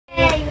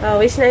Oh,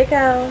 wish na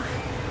ikaw.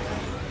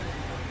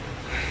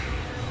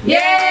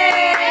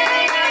 Yay!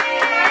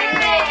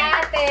 Birthday,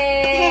 ate!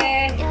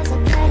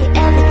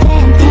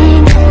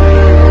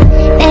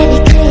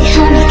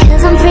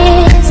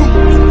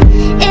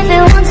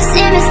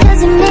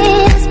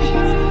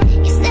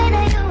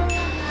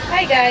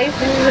 Hi guys,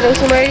 this is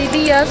Rosemary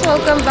Diaz.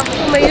 Welcome back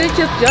to my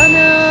YouTube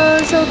channel.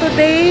 So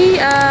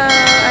today,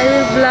 I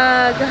will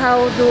vlog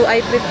how do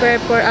I prepare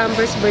for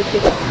Amber's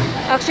birthday.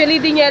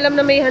 Actually, di niya alam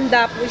na may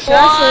handa po siya.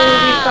 So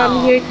we come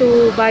here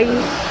to buy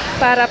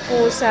para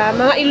po sa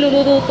mga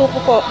iluluto ko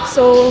po.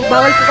 So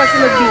bawal po kasi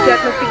mag-video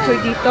at mag-picture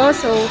dito.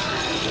 So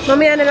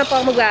mamaya na lang po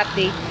ako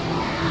mag-update.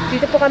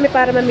 Dito po kami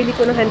para mamili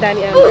po ng handa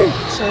ni Amber.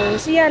 So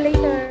see ya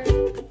later.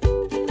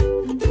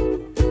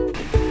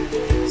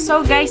 So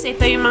guys,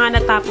 ito yung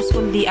mga natapos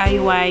kong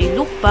DIY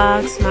look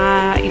bags,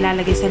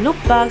 ilalagay sa look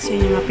bags,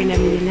 yun yung mga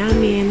pinamili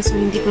namin. So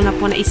hindi ko na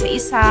po na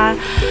isa-isa.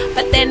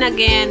 But then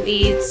again,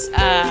 it's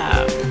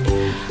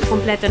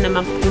kompleto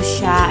naman po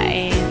siya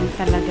and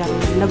talagang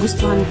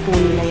nagustuhan po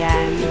nila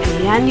yan.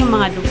 Ayan yung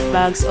mga look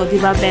bags. O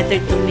diba, better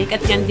to make.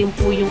 At yan din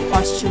po yung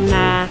costume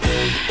na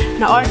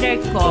order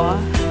ko.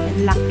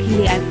 And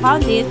luckily, I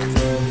found it.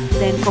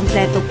 Then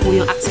kompleto po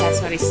yung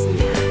accessories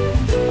niya.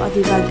 O,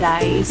 diba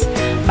guys?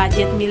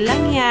 Budget meal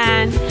lang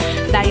yan.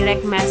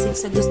 Direct message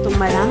sa gustong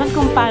malaman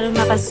kung paano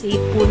makasave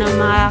po ng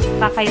mga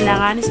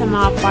kakailangan sa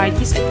mga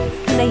parties. At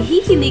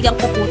nahihiligan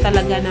ko po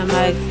talaga na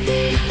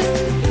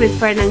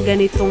mag-prefer ng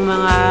ganitong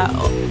mga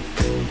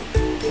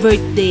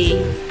birthday.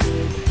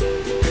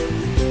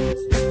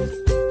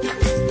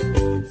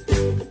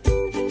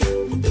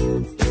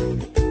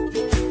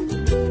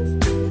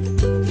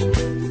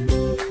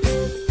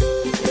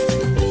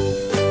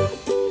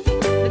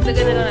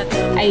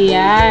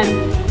 Ayan.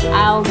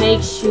 I'll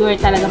make sure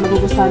talaga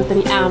magugustuhan ito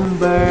ni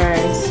Amber.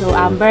 So,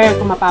 Amber,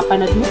 kung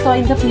mapapanood mo to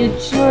in the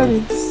future,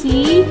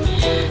 see?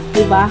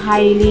 Diba?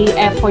 Highly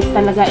effort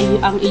talaga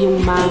ang iyong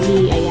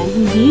mommy. Ayan.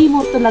 Hindi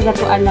mo talaga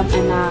to alam,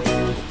 anak.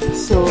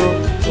 So,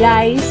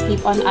 guys,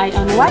 keep on eye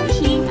on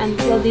watching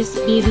until this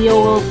video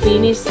will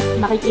finish.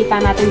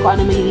 Makikita natin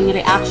kung ano magiging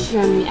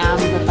reaction ni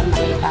Amber pag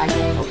nakita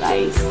niya ito,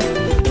 guys.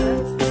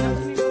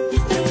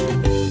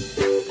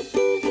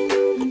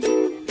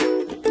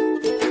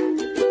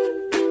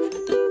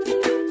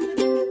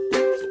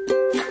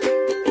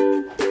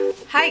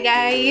 Hi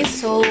guys!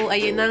 So,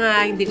 ayun na nga,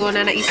 hindi ko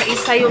na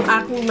naisa-isa yung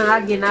aking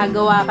mga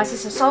ginagawa kasi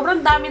sa sobrang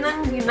dami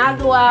ng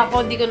ginagawa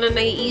ko, hindi ko na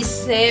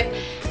naiisip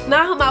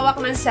na humawak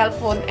ng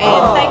cellphone.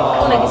 And time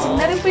ko, nagising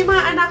na rin po yung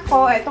mga anak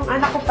ko. Etong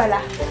anak ko pala.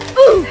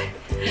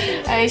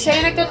 Ay,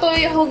 siya yung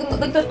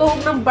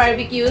nagtutuhog ng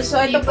barbecue. So,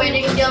 ito po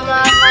yung... Hindi ako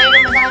makakain na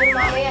madaming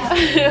mamaya.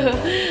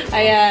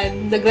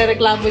 Ayan,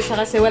 nagre-reklamo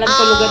siya kasi walang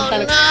tulugan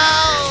talaga.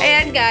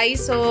 Ayan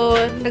guys, so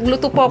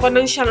nagluto po ako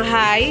ng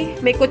Shanghai.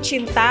 May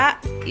kutsinta.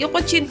 Yung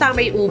kutsinta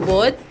may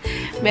ubod.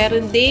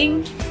 Meron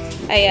ding,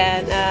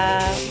 ayan,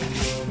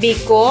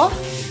 biko.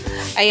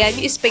 Ayan,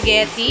 yung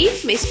spaghetti.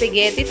 May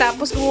spaghetti.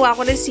 Tapos kumuha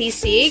ako ng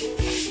sisig.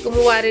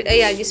 Kumuha rin,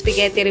 ayan, yung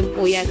spaghetti rin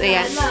po yan.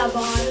 Ayan.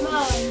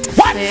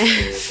 Ayan.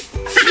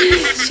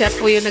 Siya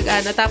po yung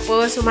nag-ano.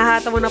 Tapos,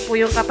 sumahata mo na po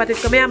yung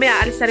kapatid ko. Maya-maya,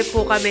 alis na rin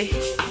po kami.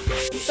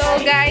 So,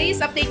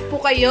 guys, update po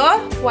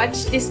kayo.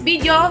 Watch this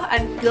video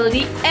until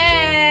the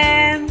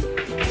end.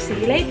 See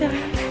you later.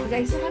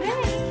 Guys,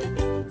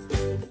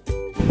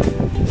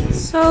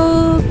 so,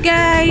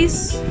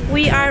 guys,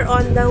 we are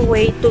on the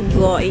way to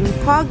go in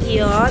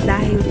Kogyo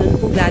dahil doon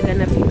po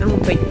gaganapin ang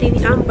birthday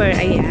ni Amber.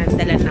 Ayan,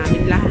 dala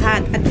namin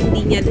lahat. At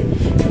hindi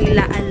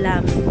nila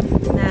alam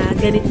na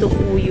ganito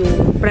po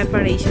yung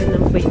preparation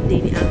ng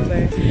birthday ni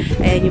Amber.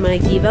 Ayan yung mga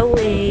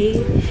giveaway.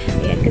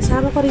 Ayan,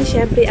 kasama ko rin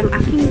syempre ang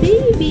aking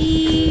baby.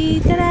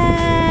 Tara!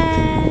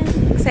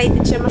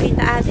 Excited siya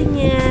makita ate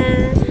niya.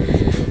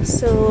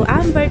 So,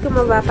 Amber, kung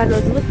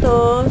mapapanood mo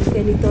to,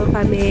 ganito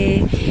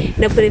kami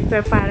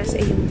nag-prepare para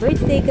sa iyong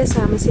birthday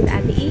kasama sila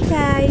Ate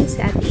Ikay, si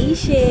Ate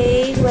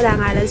Ishay. Wala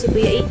nga lang si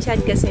Kuya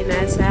Ichad kasi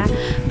nasa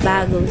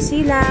bagong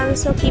silang.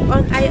 So, keep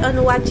on eye on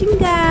watching,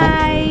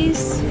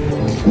 guys!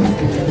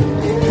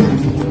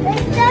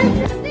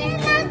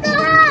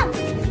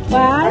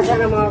 One.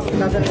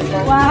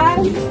 One.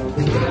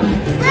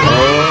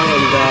 Oh,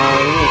 ang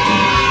dami.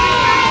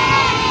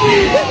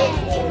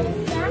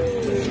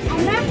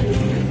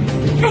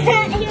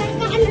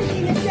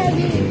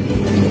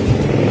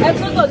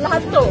 Ito to,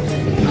 lahat to.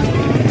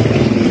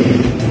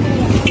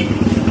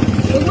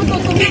 Huwag mo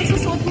tutungin sa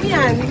suot mo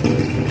yan.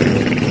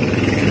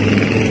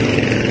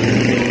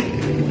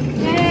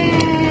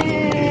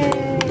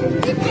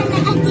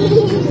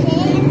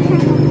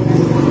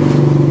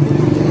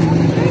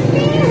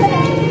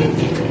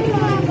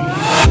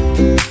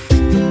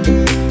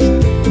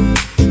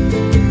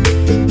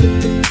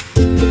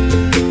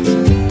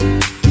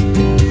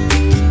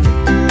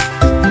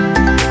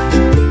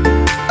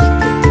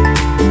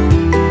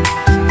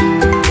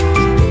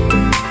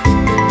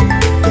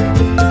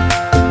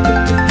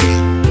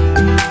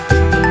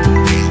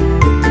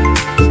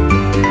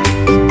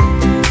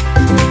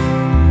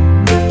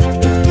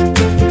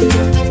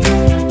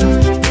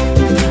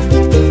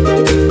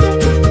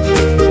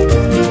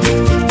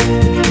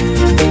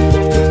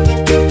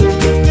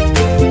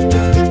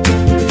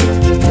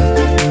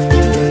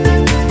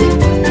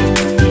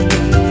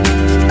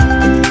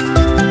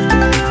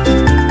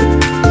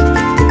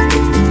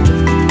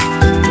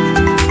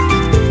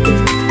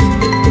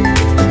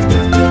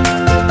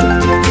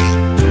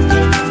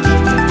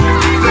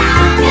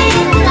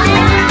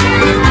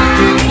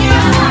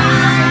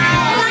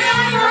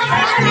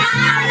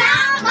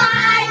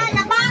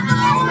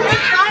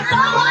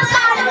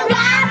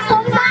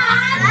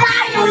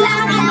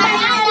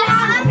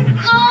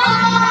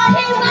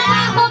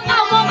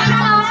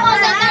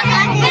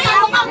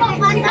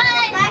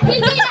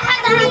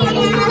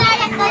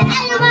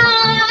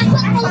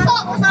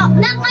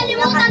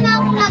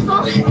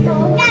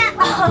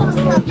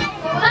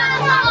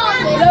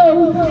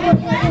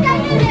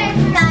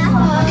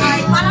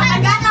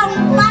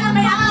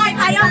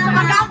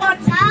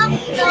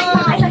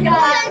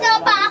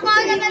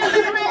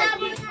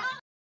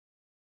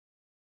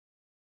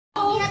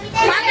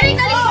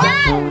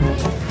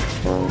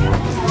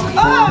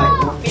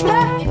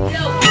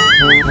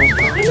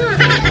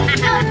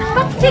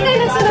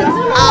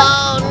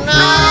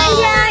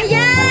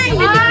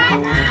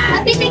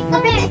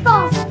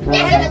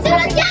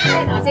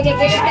 Sige,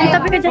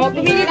 tabi ka dyan.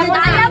 Pumili na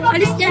tayo.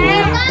 Alis dyan.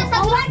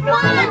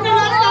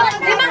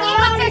 Limang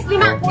ikot, sis.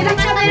 Limang. Ilang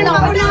na tayo ito.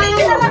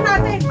 Unahin lang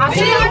natin.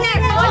 Sige, ulit.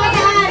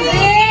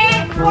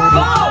 3, 4,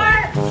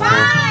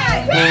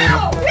 5.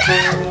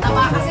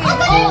 Tama kasi.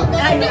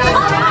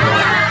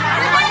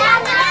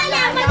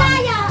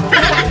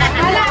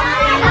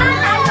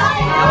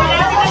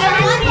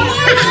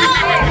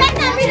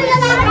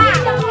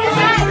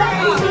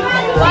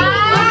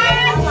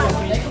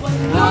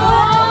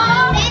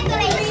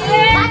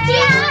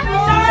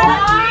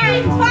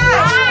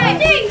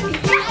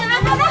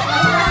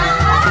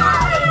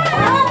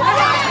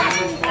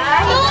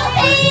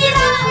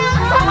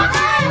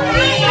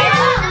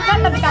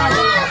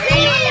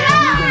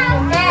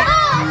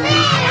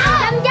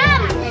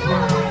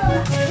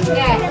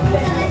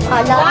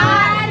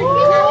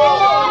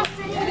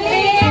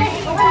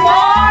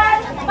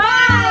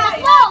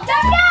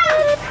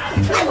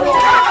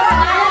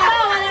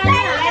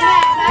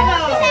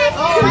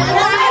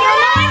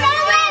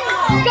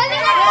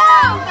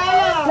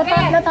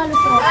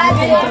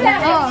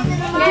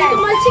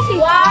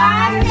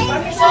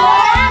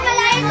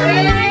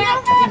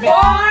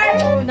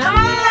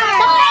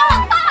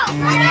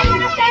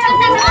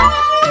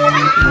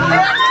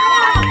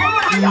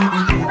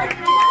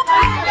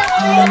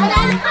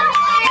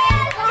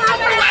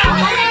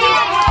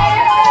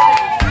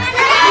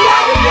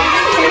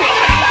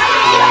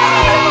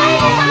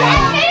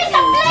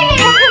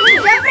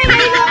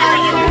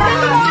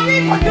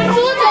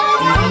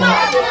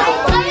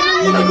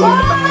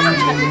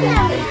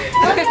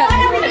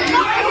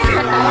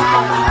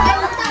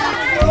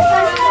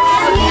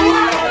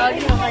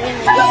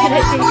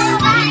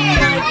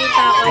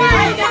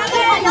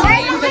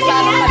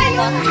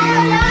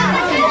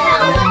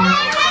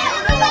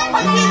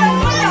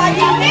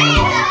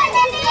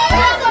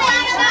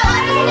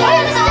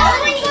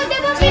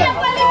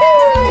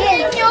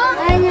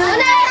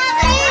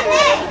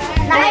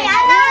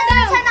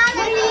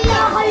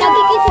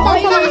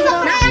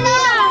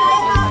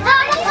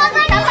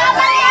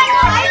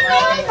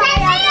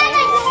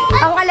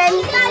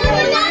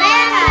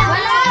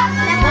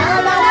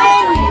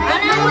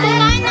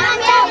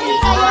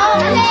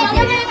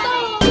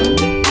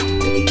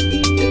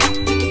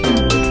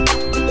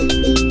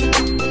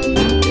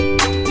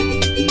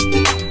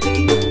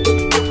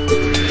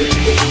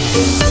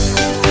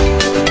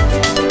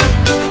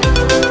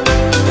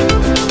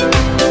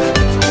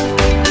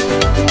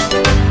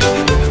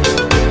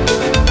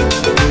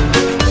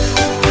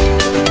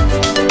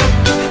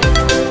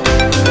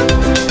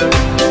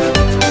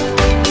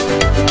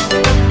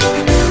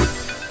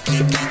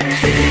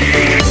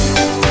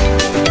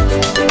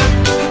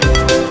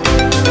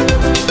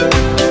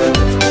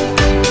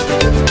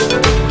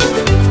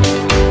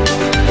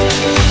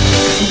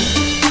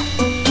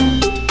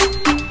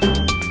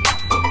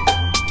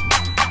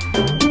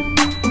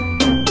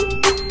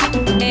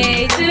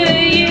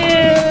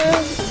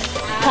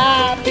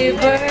 Happy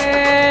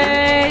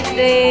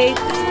birthday,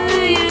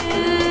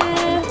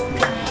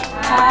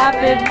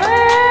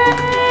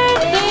 happy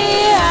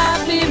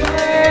birthday,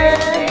 happy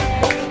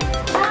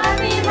birthday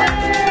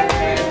to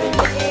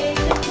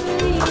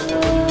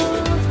you.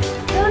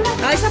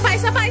 Oh, isa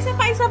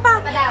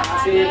pa.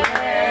 Happy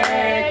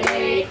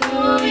birthday to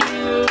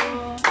you.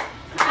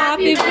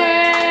 Happy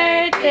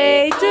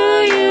birthday to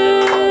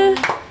you.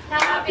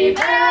 Happy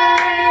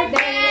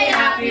birthday,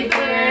 happy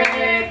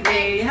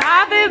birthday,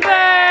 happy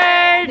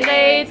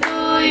birthday to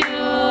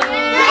you.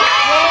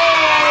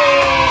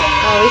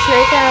 Oh, wish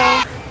right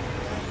now.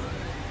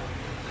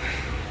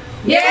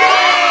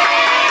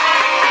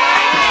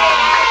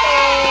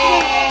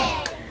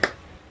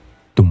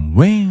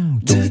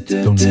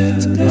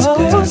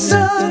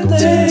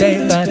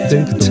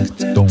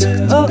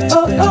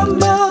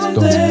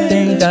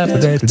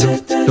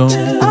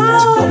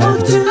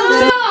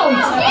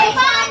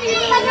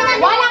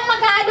 Walang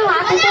mag-ano ha,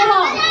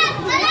 tuturo.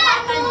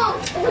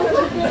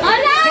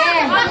 Ala!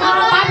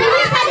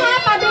 Pabilisan ha,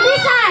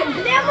 pabilisan.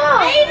 Hindi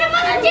mo. Ay,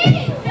 naman ang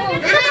Jenny.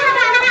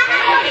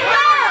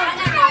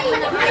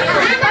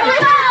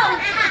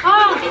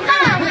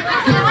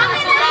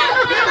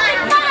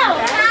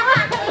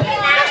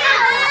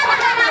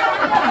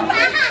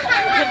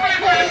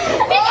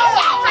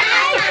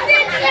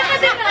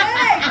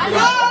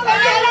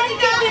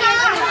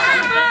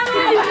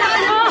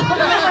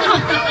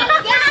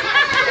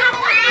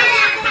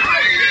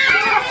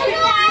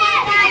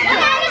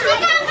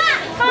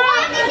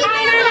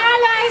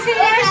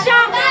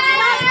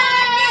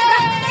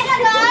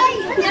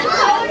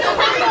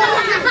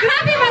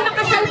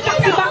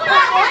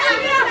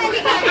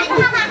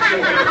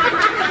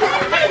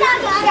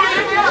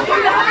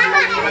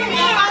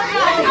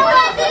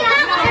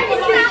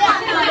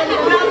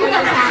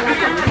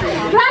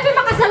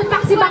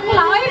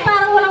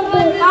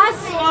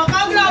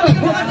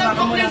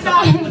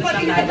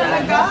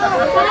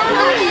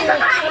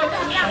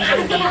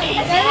 Gilid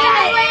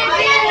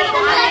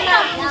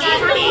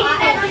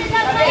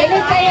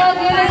kayo,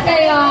 gilid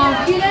kayo.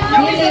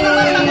 Gilid.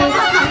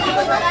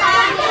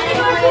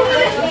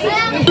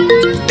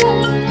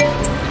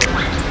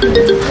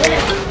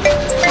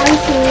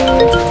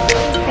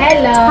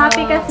 Hello.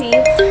 Happy ka,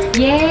 sis?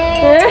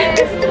 Yes.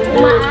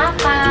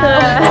 Umaapa.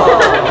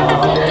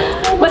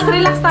 Mas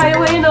relax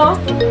tayo ngayon, no?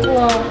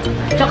 Oo.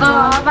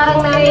 Tsaka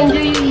parang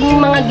na-enjoy yung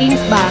mga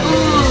games ba?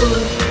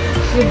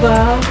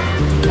 Diba?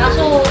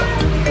 Kaso,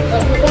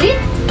 ulit?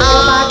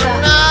 Bata.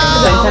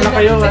 Sensya na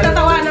kayo, ha?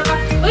 Nagtatawanan ka.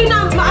 Uy,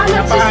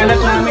 maalat sis. Napaalat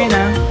namin,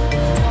 ha?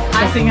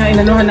 Kasi nga,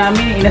 inanuhan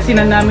namin,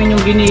 inasinan namin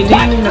yung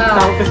giniling,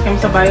 nagtakot kasi kami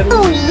sa virus.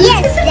 Oh,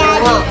 yes,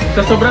 Daddy!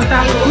 So, sobrang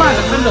takot,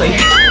 umalat tuloy.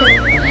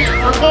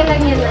 Okay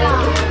lang yun.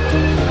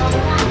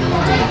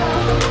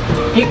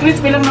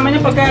 I-crispy lang naman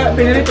yung pagka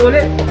pinilit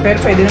ulit. Pero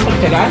pwede nang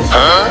pagtigas.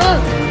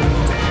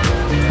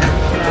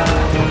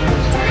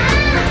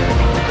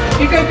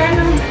 Ikaw ka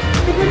na.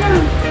 Ikaw na.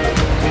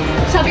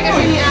 Sabi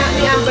kasi ni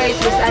Amber is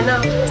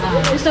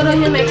gusto rin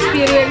niya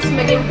ma-experience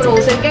maging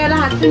frozen. Kaya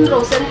lahat yung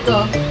frozen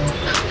ko.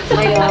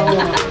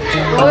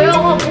 Ayaw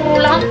ko, puro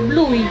lahat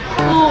blue eh.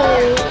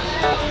 Oo.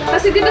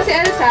 Kasi di ba si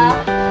Elsa,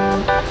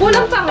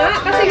 kulang pa nga.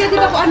 Kasi nga di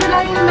ba kung ano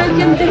lang yung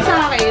nandiyan din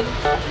sa akin.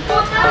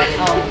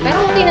 Pero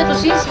okay na to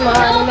sis,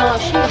 mahal na nga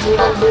siya.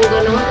 Bugang-buga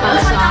naman para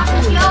sa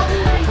akin.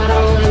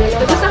 Parang ano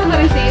lang. Gusto ko na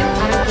rin sis.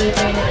 Parang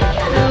kita na.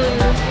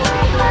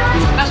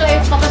 Kaso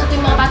papasok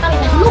yung mga bata,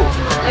 inahulog.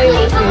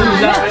 Ayun.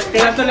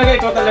 Kaya talaga,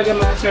 ikaw talaga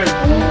mag-serve.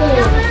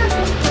 Oo.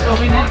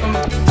 Okay na, ikaw